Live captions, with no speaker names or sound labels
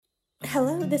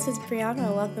Hello, this is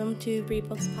Brianna. Welcome to Read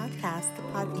Books Podcast, the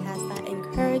podcast that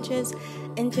encourages,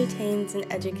 entertains, and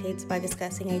educates by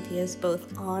discussing ideas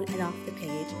both on and off the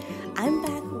page. I'm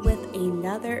back with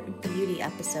another beauty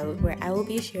episode where I will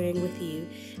be sharing with you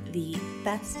the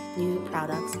best new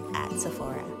products at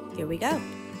Sephora. Here we go.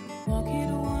 Walking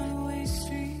a one-way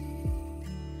street,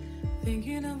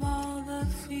 thinking of all the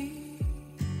feet.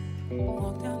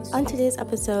 On today's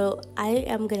episode, I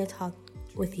am going to talk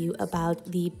with you about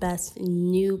the best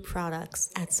new products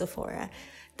at Sephora.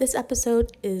 This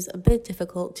episode is a bit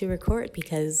difficult to record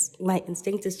because my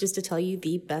instinct is just to tell you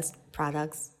the best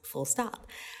products, full stop.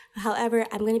 However,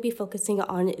 I'm going to be focusing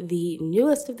on the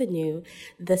newest of the new,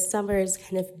 the summer's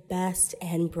kind of best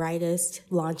and brightest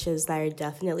launches that are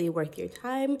definitely worth your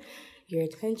time, your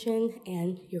attention,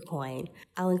 and your coin.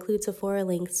 I'll include Sephora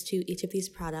links to each of these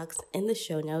products in the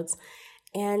show notes.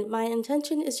 And my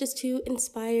intention is just to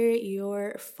inspire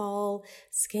your fall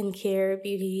skincare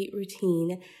beauty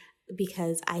routine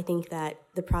because I think that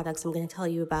the products I'm going to tell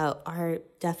you about are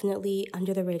definitely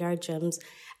under the radar gems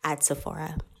at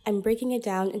Sephora. I'm breaking it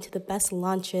down into the best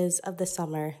launches of the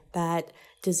summer that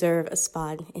deserve a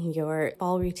spot in your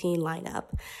fall routine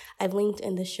lineup. I've linked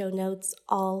in the show notes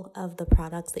all of the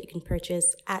products that you can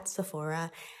purchase at Sephora.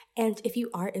 And if you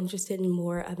are interested in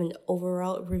more of an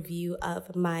overall review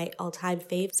of my all-time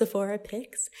fave Sephora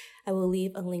picks, I will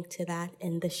leave a link to that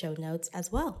in the show notes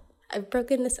as well. I've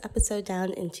broken this episode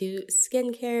down into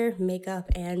skincare, makeup,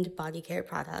 and body care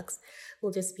products.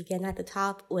 We'll just begin at the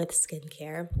top with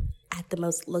skincare at the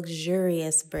most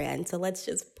luxurious brand. So let's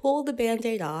just pull the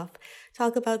Band-Aid off,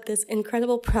 talk about this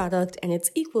incredible product and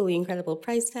its equally incredible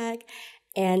price tag,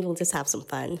 and we'll just have some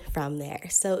fun from there.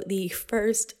 So the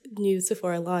first new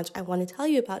Sephora launch I want to tell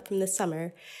you about from this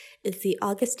summer is the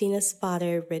Augustina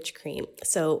Spotted Rich Cream.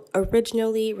 So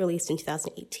originally released in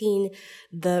 2018,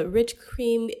 the Rich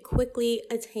Cream quickly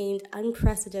attained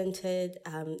unprecedented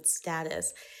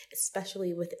status,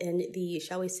 especially within the,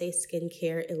 shall we say,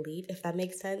 skincare elite, if that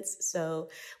makes sense. So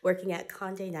working at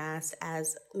Condé Nast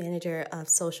as manager of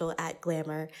social at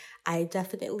Glamour, I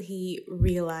definitely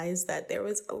realized that there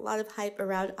was a lot of hype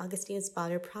around Augustina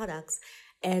Spotted products.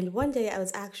 And one day I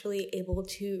was actually able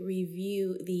to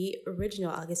review the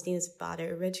original Augustina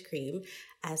Spotted Rich Cream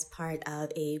as part of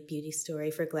a beauty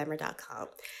story for glamour.com.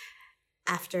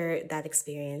 After that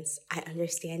experience, I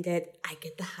understand it, I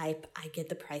get the hype, I get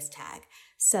the price tag.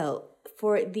 So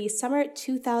for the summer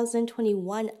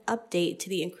 2021 update to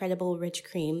the incredible Rich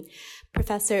Cream,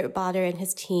 Professor Botter and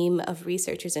his team of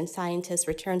researchers and scientists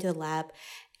returned to the lab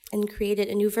and created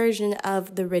a new version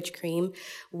of the Rich Cream,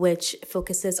 which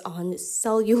focuses on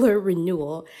cellular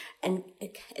renewal. And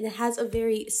it has a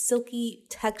very silky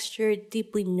texture,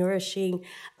 deeply nourishing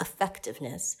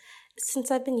effectiveness.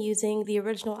 Since I've been using the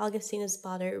original Augustina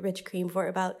Spotted Rich Cream for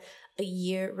about a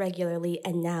year regularly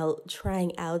and now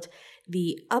trying out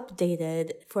the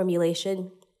updated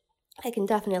formulation, I can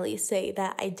definitely say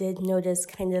that I did notice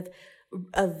kind of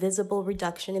a visible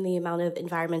reduction in the amount of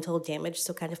environmental damage,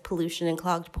 so kind of pollution and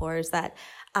clogged pores that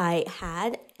I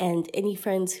had. And any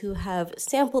friends who have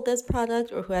sampled this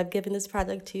product or who I've given this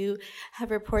product to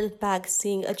have reported back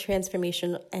seeing a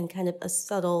transformation and kind of a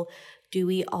subtle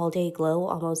dewy all-day glow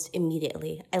almost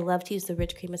immediately. I love to use the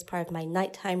Rich Cream as part of my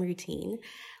nighttime routine.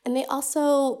 And they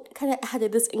also kind of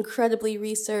added this incredibly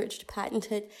researched,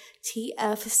 patented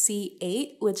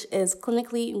TFC8, which is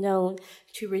clinically known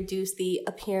to reduce the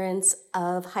appearance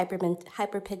of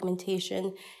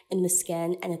hyperpigmentation in the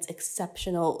skin, and it's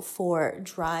exceptional for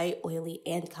dry, oily,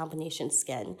 and combination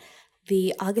skin.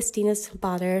 The Augustina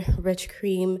Spotted Rich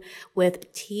Cream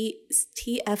with TFC8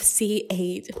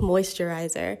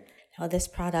 moisturizer. Now, this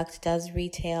product does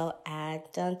retail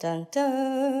at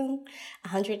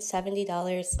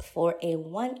 $170 for a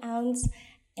 1 ounce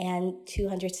and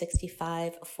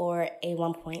 $265 for a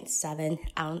 1.7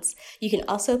 ounce. You can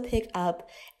also pick up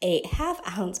a half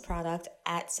ounce product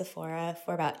at Sephora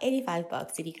for about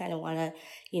 $85 if you kind of want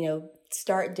to,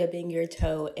 start dipping your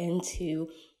toe into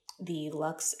the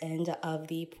luxe end of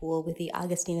the pool with the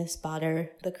Augustina Spotted,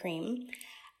 the cream.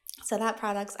 So that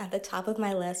product's at the top of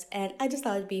my list, and I just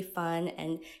thought it'd be fun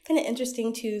and kind of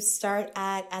interesting to start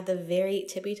at the very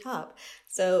tippy top.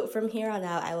 So from here on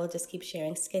out, I will just keep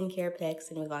sharing skincare picks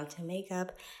and move on to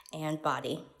makeup and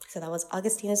body. So that was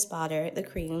Augustina Spotted, the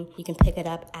cream. You can pick it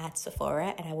up at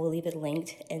Sephora, and I will leave it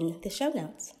linked in the show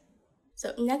notes.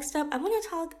 So next up, I want to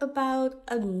talk about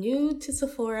a new to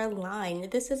Sephora line.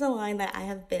 This is a line that I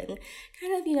have been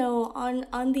kind of,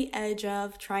 on the edge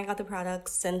of trying out the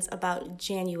products since about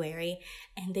January,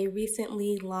 and they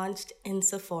recently launched in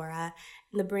Sephora.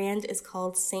 And the brand is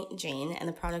called Saint Jane, and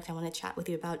the product I want to chat with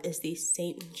you about is the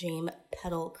Saint Jane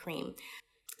Petal Cream.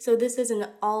 So this is an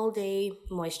all-day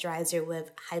moisturizer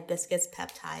with hibiscus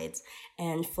peptides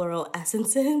and floral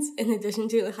essences in addition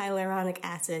to hyaluronic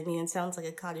acid. I mean, it sounds like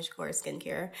a cottagecore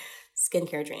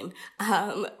skincare dream.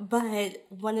 But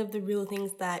one of the real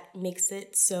things that makes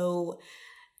it so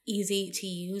easy to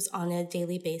use on a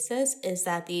daily basis is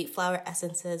that the flower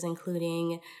essences,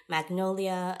 including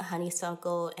magnolia,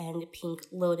 honeysuckle, and pink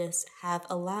lotus, have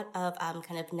a lot of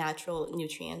kind of natural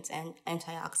nutrients and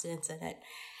antioxidants in it.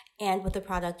 And with the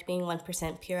product being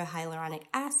 1% pure hyaluronic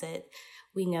acid,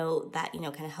 we know that,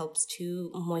 kind of helps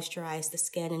to moisturize the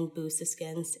skin and boost the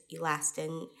skin's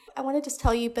elastin. I want to just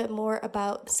tell you a bit more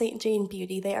about St. Jane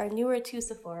Beauty. They are newer to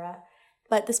Sephora,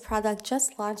 but this product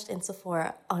just launched in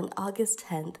Sephora on August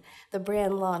 10th. The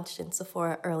brand launched in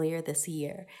Sephora earlier this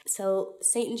year. So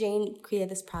St. Jane created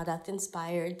this product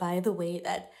inspired by the way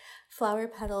that flower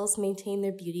petals maintain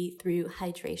their beauty through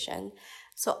hydration.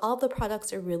 So all the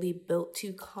products are really built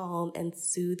to calm and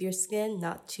soothe your skin,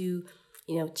 not to,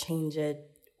 change it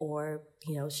or,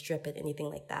 strip it, anything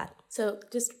like that. So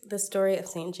just the story of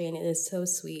St. Jane, it is so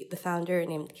sweet. The founder,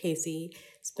 named Casey,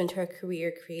 spent her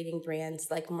career creating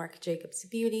brands like Marc Jacobs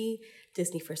Beauty,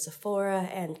 Disney for Sephora,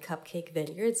 and Cupcake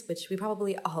Vineyards, which we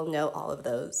probably all know all of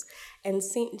those. And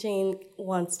St. Jane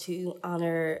wants to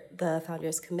honor the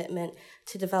founder's commitment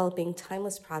to developing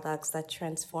timeless products that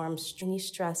transform any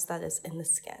stress that is in the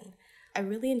skin. I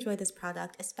really enjoy this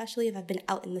product, especially if I've been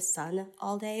out in the sun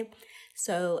all day.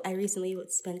 So I recently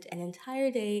spent an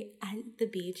entire day at the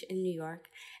beach in New York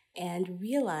and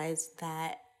realized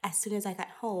that as soon as I got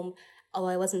home, although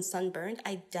I wasn't sunburned,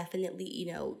 I definitely,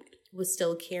 was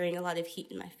still carrying a lot of heat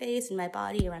in my face and my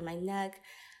body, around my neck.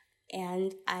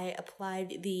 And I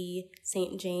applied the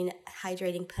St. Jane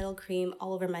Hydrating Petal Cream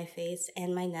all over my face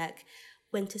and my neck,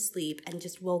 went to sleep, and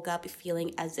just woke up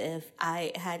feeling as if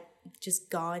I had just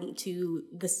gone to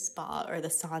the spa or the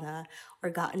sauna or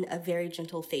gotten a very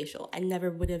gentle facial. I never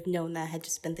would have known that I had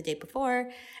just spent the day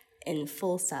before in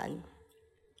full sun.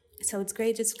 So it's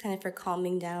great just kind of for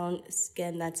calming down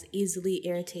skin that's easily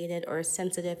irritated or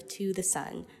sensitive to the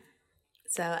sun.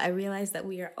 So I realized that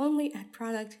we are only at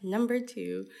product number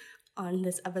 2 on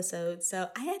this episode. So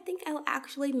I think I'll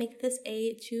actually make this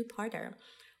a 2-parter.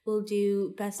 We'll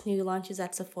do Best New Launches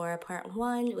at Sephora Part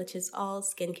 1, which is all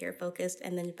skincare focused,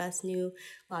 and then Best New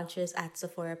Launches at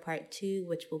Sephora Part 2,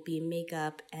 which will be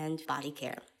makeup and body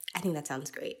care. I think that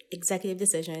sounds great. Executive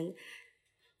decision.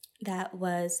 That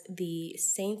was the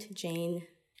St. Jane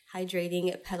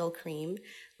Hydrating Petal Cream,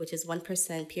 which is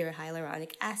 1% pure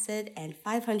hyaluronic acid and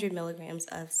 500 milligrams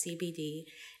of CBD.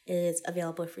 It is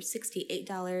available for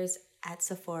 $68 at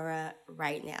Sephora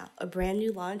right now. A brand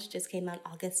new launch just came out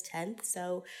August 10th,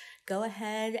 so go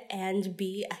ahead and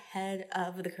be ahead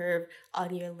of the curve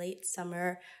on your late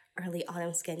summer, early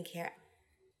autumn skincare.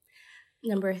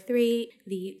 Number 3,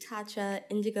 the Tatcha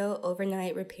Indigo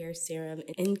Overnight Repair Serum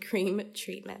in Cream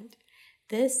Treatment.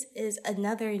 This is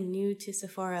another new to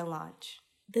Sephora launch.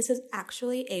 This is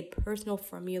actually a personal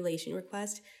formulation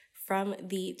request from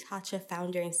the Tatcha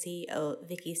founder and CEO,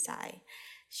 Vicky Tsai.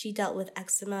 She dealt with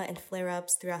eczema and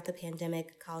flare-ups throughout the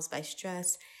pandemic caused by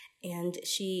stress, and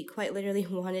she quite literally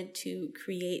wanted to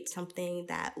create something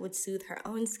that would soothe her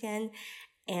own skin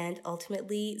and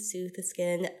ultimately soothe the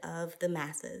skin of the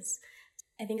masses.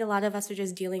 I think a lot of us are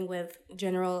just dealing with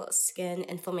general skin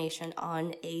inflammation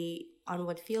on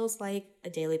what feels like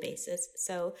a daily basis.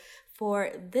 So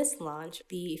for this launch,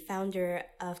 the founder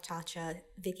of Tatcha,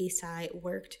 Vicky Tsai,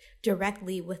 worked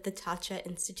directly with the Tatcha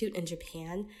Institute in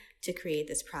Japan to create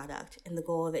this product, and the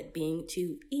goal of it being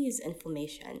to ease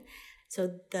inflammation.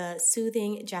 So the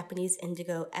soothing Japanese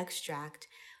indigo extract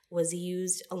was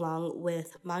used along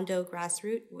with mondo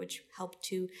grassroot, which helped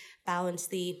to balance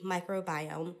the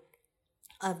microbiome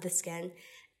of the skin.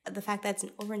 The fact that it's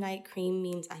an overnight cream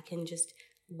means I can just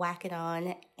whack it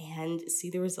on and see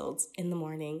the results in the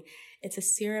morning. It's a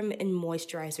serum and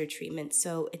moisturizer treatment,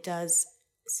 so it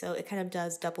kind of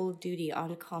does double duty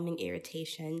on calming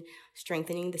irritation,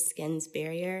 strengthening the skin's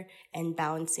barrier, and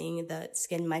balancing the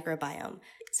skin microbiome.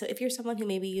 So if you're someone who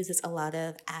maybe uses a lot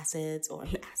of acids on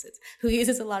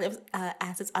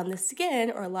the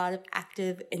skin, or a lot of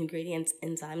active ingredients,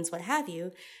 enzymes, what have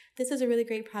you, this is a really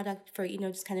great product for,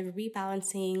 just kind of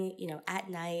rebalancing, at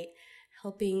night,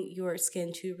 helping your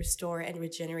skin to restore and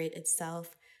regenerate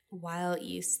itself while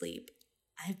you sleep.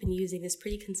 I've been using this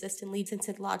pretty consistently since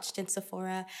it launched in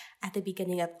Sephora at the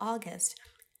beginning of August.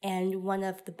 And one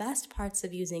of the best parts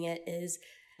of using it is,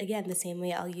 again, the same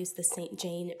way I'll use the St.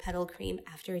 Jane Petal Cream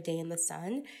after a day in the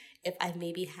sun. If I've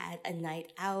maybe had a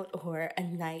night out or a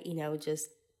night, just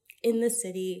in the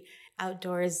city,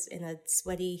 outdoors in a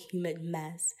sweaty, humid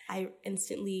mess, I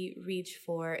instantly reach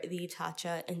for the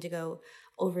Tatcha Indigo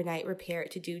Overnight Repair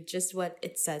to do just what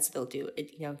it says it'll do.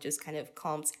 It, just kind of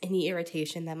calms any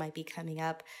irritation that might be coming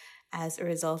up as a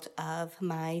result of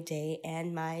my day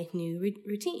and my new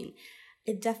routine.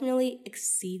 It definitely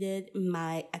exceeded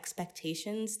my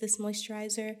expectations, this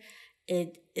moisturizer.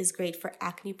 It is great for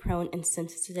acne-prone and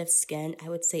sensitive skin. I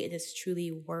would say it is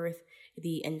truly worth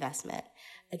the investment.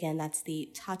 Again, that's the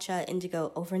Tatcha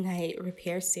Indigo Overnight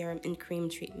Repair Serum and Cream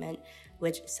Treatment,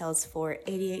 which sells for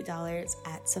 $88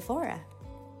 at Sephora.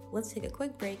 Let's take a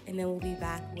quick break, and then we'll be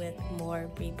back with more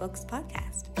Read Books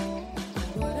podcast.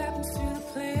 What happens to the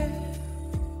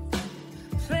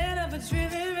plan of a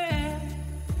driven red,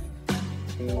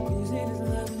 losing his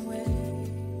loving way,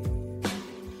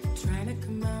 trying to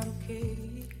come out okay.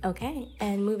 Okay,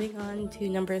 and moving on to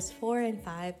numbers 4 and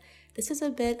 5. This is a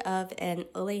bit of an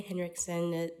Ole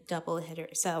Henriksen double hitter.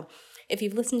 So if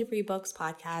you've listened to Read Books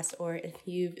podcast, or if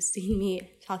you've seen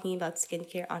me talking about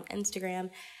skincare on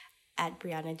Instagram, at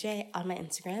Brianna J on my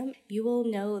Instagram, you will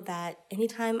know that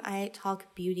anytime I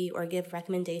talk beauty or give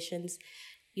recommendations,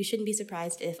 you shouldn't be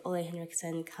surprised if Ole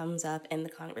Henriksen comes up in the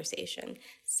conversation.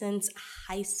 Since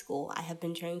high school, I have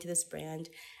been turning to this brand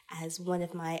as one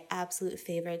of my absolute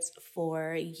favorites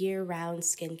for year-round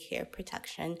skincare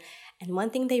protection. And one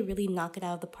thing they really knock it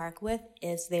out of the park with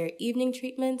is their evening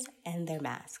treatments and their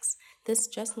masks. This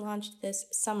just launched this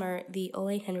summer, the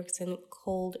Ole Henriksen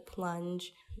Cold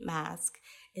Plunge Mask.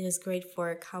 It is great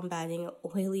for combating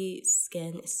oily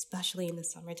skin, especially in the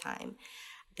summertime.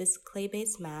 This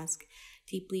clay-based mask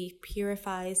deeply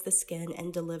purifies the skin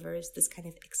and delivers this kind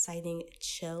of exciting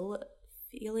chill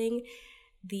feeling.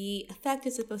 The effect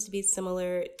is supposed to be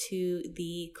similar to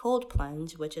the cold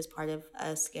plunge, which is part of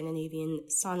a Scandinavian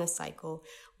sauna cycle,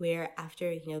 where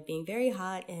after being very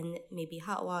hot in maybe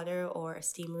hot water or a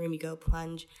steam room, you go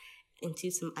plunge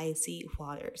into some icy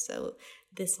water. So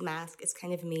this mask is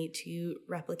kind of made to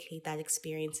replicate that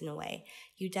experience in a way.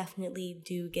 You definitely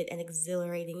do get an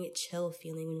exhilarating chill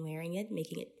feeling when wearing it,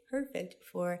 making it perfect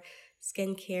for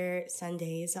skincare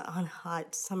Sundays on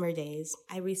hot summer days.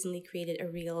 I recently created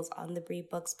a Reels on the Read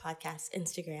Books podcast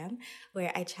Instagram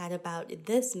where I chat about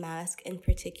this mask in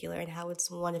particular and how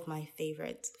it's one of my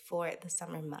favorites for the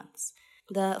summer months.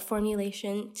 The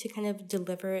formulation to kind of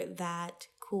deliver that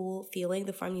cool feeling,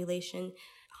 the formulation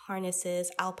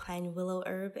harnesses alpine willow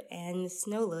herb and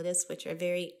snow lotus, which are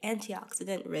very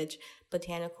antioxidant-rich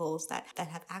botanicals that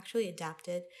have actually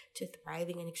adapted to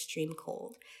thriving in extreme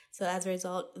cold. So as a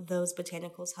result, those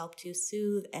botanicals help to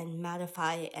soothe and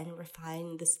mattify and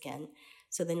refine the skin.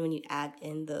 So then when you add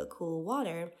in the cool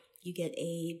water, you get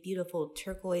a beautiful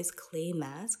turquoise clay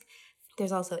mask.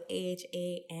 There's also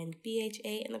AHA and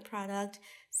BHA in the product,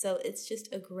 so it's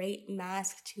just a great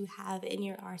mask to have in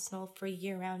your arsenal for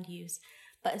year-round use,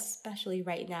 but especially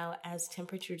right now as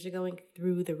temperatures are going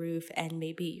through the roof and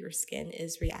maybe your skin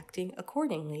is reacting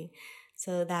accordingly.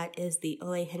 So that is the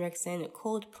Ole Henriksen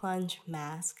Cold Plunge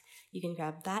Mask. You can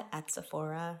grab that at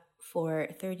Sephora for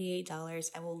 $38.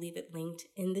 I will leave it linked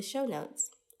in the show notes.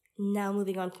 Now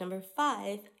moving on to number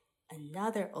 5.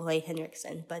 Another Ole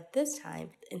Henriksen, but this time,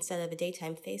 instead of a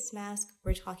daytime face mask,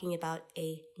 we're talking about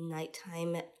a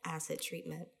nighttime acid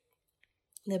treatment.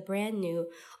 The brand new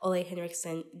Ole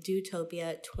Henriksen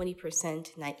Dewtopia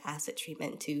 20% Night Acid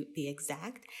Treatment to be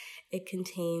exact. It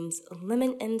contains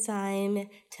lemon enzyme,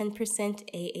 10%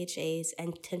 AHAs,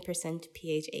 and 10%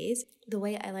 PHAs. The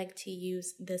way I like to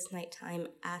use this nighttime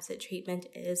acid treatment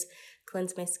is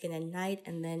cleanse my skin at night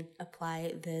and then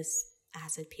apply this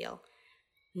acid peel.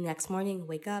 Next morning,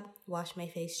 wake up, wash my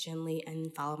face gently,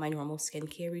 and follow my normal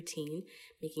skincare routine,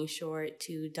 making sure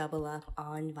to double up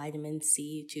on vitamin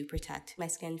C to protect my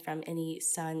skin from any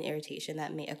sun irritation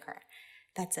that may occur.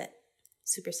 That's it.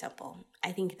 Super simple.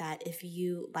 I think that if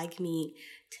you, like me,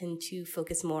 tend to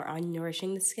focus more on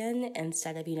nourishing the skin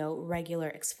instead of,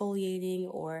 regular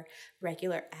exfoliating or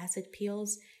regular acid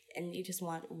peels, and you just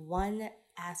want one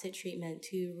acid treatment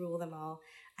to rule them all,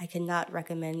 I cannot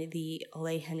recommend the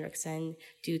Ole Henriksen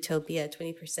Dewtopia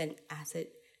 20% acid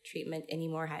treatment any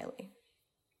more highly.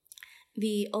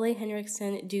 The Ole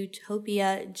Henriksen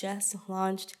Dewtopia just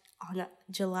launched on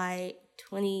July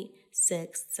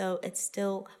 26th, so it's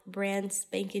still brand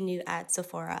spanking new at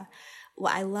Sephora.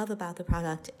 What I love about the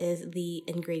product is the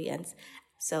ingredients.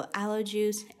 So aloe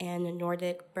juice and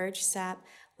Nordic birch sap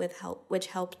which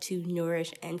help to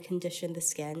nourish and condition the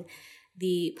skin.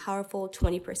 The powerful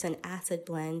 20% acid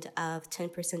blend of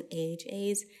 10%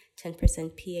 AHAs,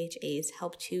 10% PHAs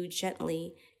help to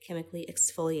gently chemically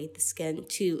exfoliate the skin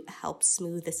to help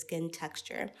smooth the skin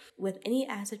texture. With any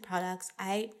acid products,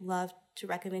 I love to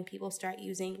recommend people start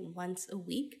using once a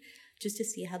week just to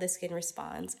see how the skin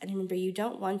responds. And remember, you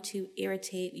don't want to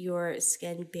irritate your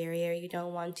skin barrier. You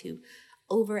don't want to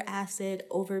over acid,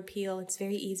 over peel. It's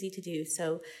very easy to do.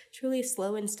 So truly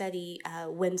slow and steady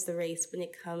wins the race when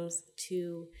it comes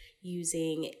to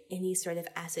using any sort of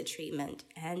acid treatment,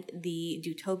 and the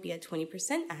Dutopia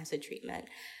 20% acid treatment.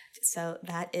 So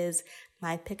that is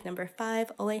my pick number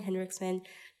 5, Ole Henriksen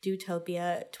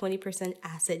Dutopia 20%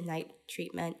 acid night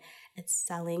treatment. It's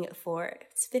selling for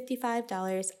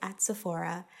 $55 at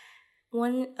Sephora.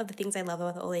 One of the things I love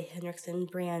about the Ole Henriksen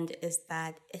brand is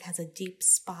that it has a deep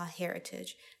spa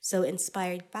heritage. So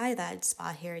inspired by that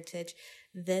spa heritage,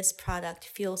 this product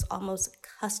feels almost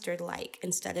custard-like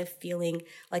instead of feeling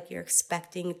like you're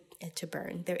expecting it to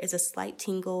burn. There is a slight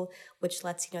tingle, which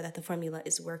lets you know that the formula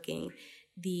is working.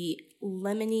 The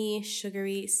lemony,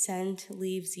 sugary scent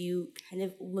leaves you kind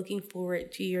of looking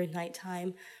forward to your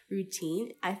nighttime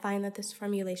routine. I find that this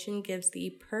formulation gives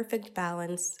the perfect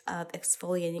balance of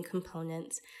exfoliating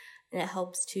components, and it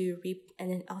helps to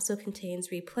and it also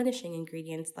contains replenishing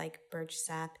ingredients like birch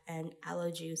sap and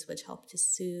aloe juice, which help to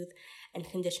soothe and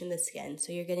condition the skin.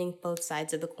 So you're getting both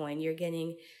sides of the coin. You're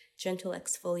getting gentle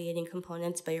exfoliating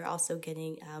components, but you're also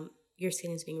getting your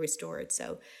skin is being restored.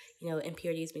 So,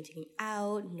 impurities being taken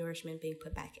out, nourishment being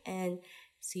put back in.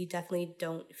 So you definitely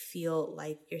don't feel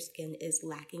like your skin is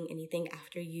lacking anything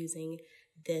after using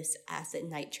this acid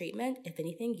night treatment. If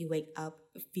anything, you wake up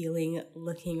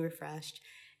looking refreshed.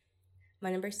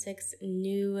 My number 6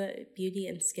 new beauty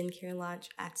and skincare launch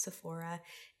at Sephora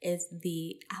is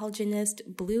the Algenist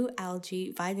Blue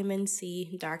Algae Vitamin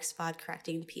C Dark Spot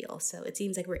Correcting Peel. So it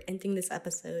seems like we're ending this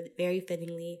episode very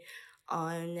fittingly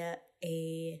on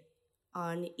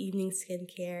evening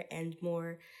skincare and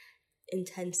more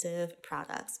intensive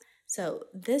products. So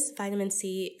this vitamin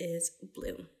C is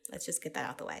blue. Let's just get that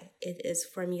out the way. It is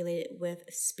formulated with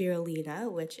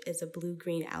spirulina, which is a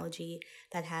blue-green algae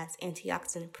that has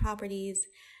antioxidant properties.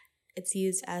 It's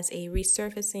used as a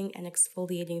resurfacing and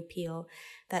exfoliating peel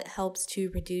that helps to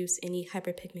reduce any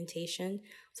hyperpigmentation.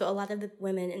 So a lot of the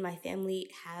women in my family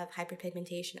have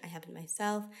hyperpigmentation. I have it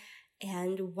myself.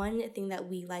 And one thing that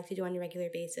we like to do on a regular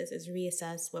basis is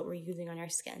reassess what we're using on our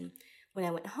skin. When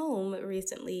I went home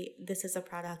recently, this is a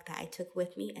product that I took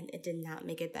with me and it did not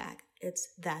make it back.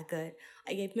 It's that good.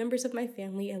 I gave members of my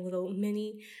family a little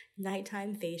mini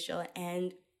nighttime facial,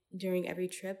 and during every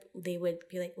trip, they would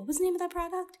be like, what was the name of that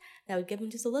product? And I would give them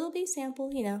just a little bit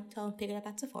sample, tell them pick it up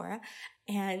at Sephora.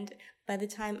 And by the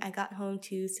time I got home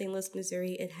to St. Louis,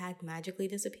 Missouri, it had magically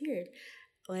disappeared,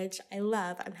 which I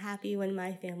love. I'm happy when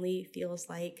my family feels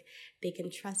like they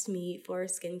can trust me for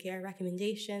skincare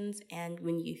recommendations, and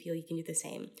when you feel you can do the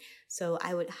same. So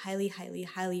I would highly, highly,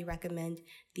 highly recommend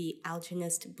the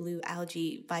Algenist Blue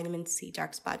Algae Vitamin C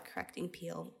Dark Spot Correcting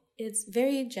Peel. It's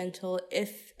very gentle.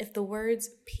 If the words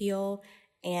peel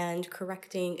and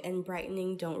correcting and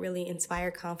brightening don't really inspire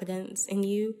confidence in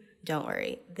you, don't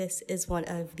worry. This is one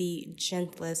of the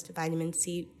gentlest vitamin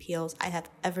C peels I have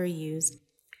ever used.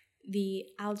 The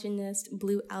Algenist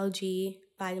Blue Algae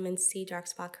Vitamin C Dark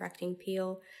Spot Correcting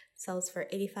Peel sells for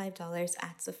 $85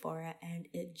 at Sephora, and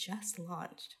it just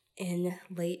launched in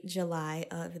late July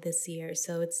of this year,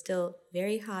 so it's still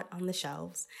very hot on the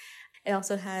shelves. It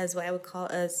also has what I would call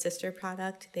a sister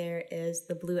product. There is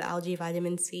the Blue Algae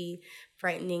Vitamin C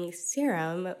Brightening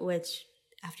Serum, which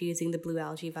after using the Blue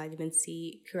Algae Vitamin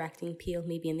C Correcting Peel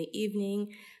maybe in the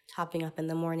evening, topping up in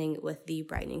the morning with the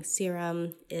brightening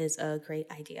serum is a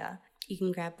great idea. You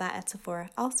can grab that at Sephora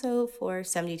also for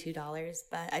 $72,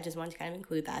 but I just wanted to kind of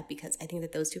include that because I think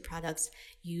that those two products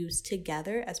used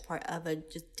together as part of a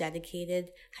just dedicated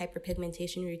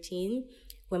hyperpigmentation routine,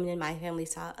 women in my family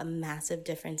saw a massive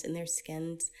difference in their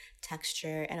skin's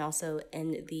texture and also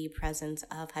in the presence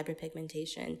of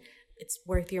hyperpigmentation. It's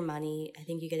worth your money. I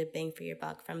think you get a bang for your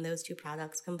buck from those two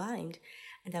products combined,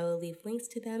 and I will leave links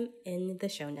to them in the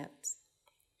show notes.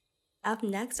 Up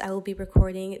next, I will be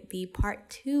recording the part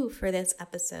 2 for this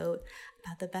episode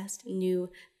about the best new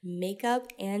makeup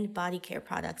and body care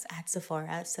products at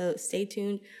Sephora. So stay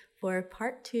tuned for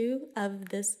part 2 of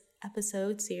this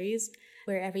episode series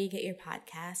wherever you get your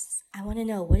podcasts. I want to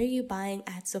know, what are you buying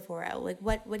at Sephora? Like,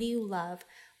 what do you love?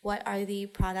 What are the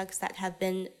products that have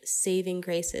been saving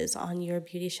graces on your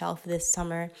beauty shelf this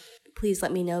summer? Please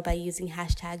let me know by using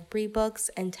hashtag BreeBooks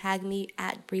and tag me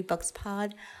at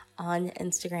BreeBooksPod on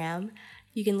Instagram.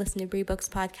 You can listen to Bree Books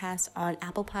Podcast on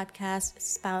Apple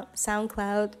Podcasts,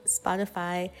 SoundCloud,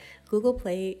 Spotify, Google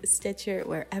Play, Stitcher,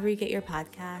 wherever you get your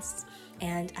podcasts.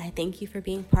 And I thank you for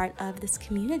being part of this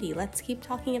community. Let's keep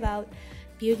talking about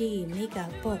beauty,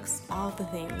 makeup, books, all the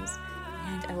things.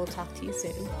 And I will talk to you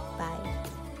soon. Bye.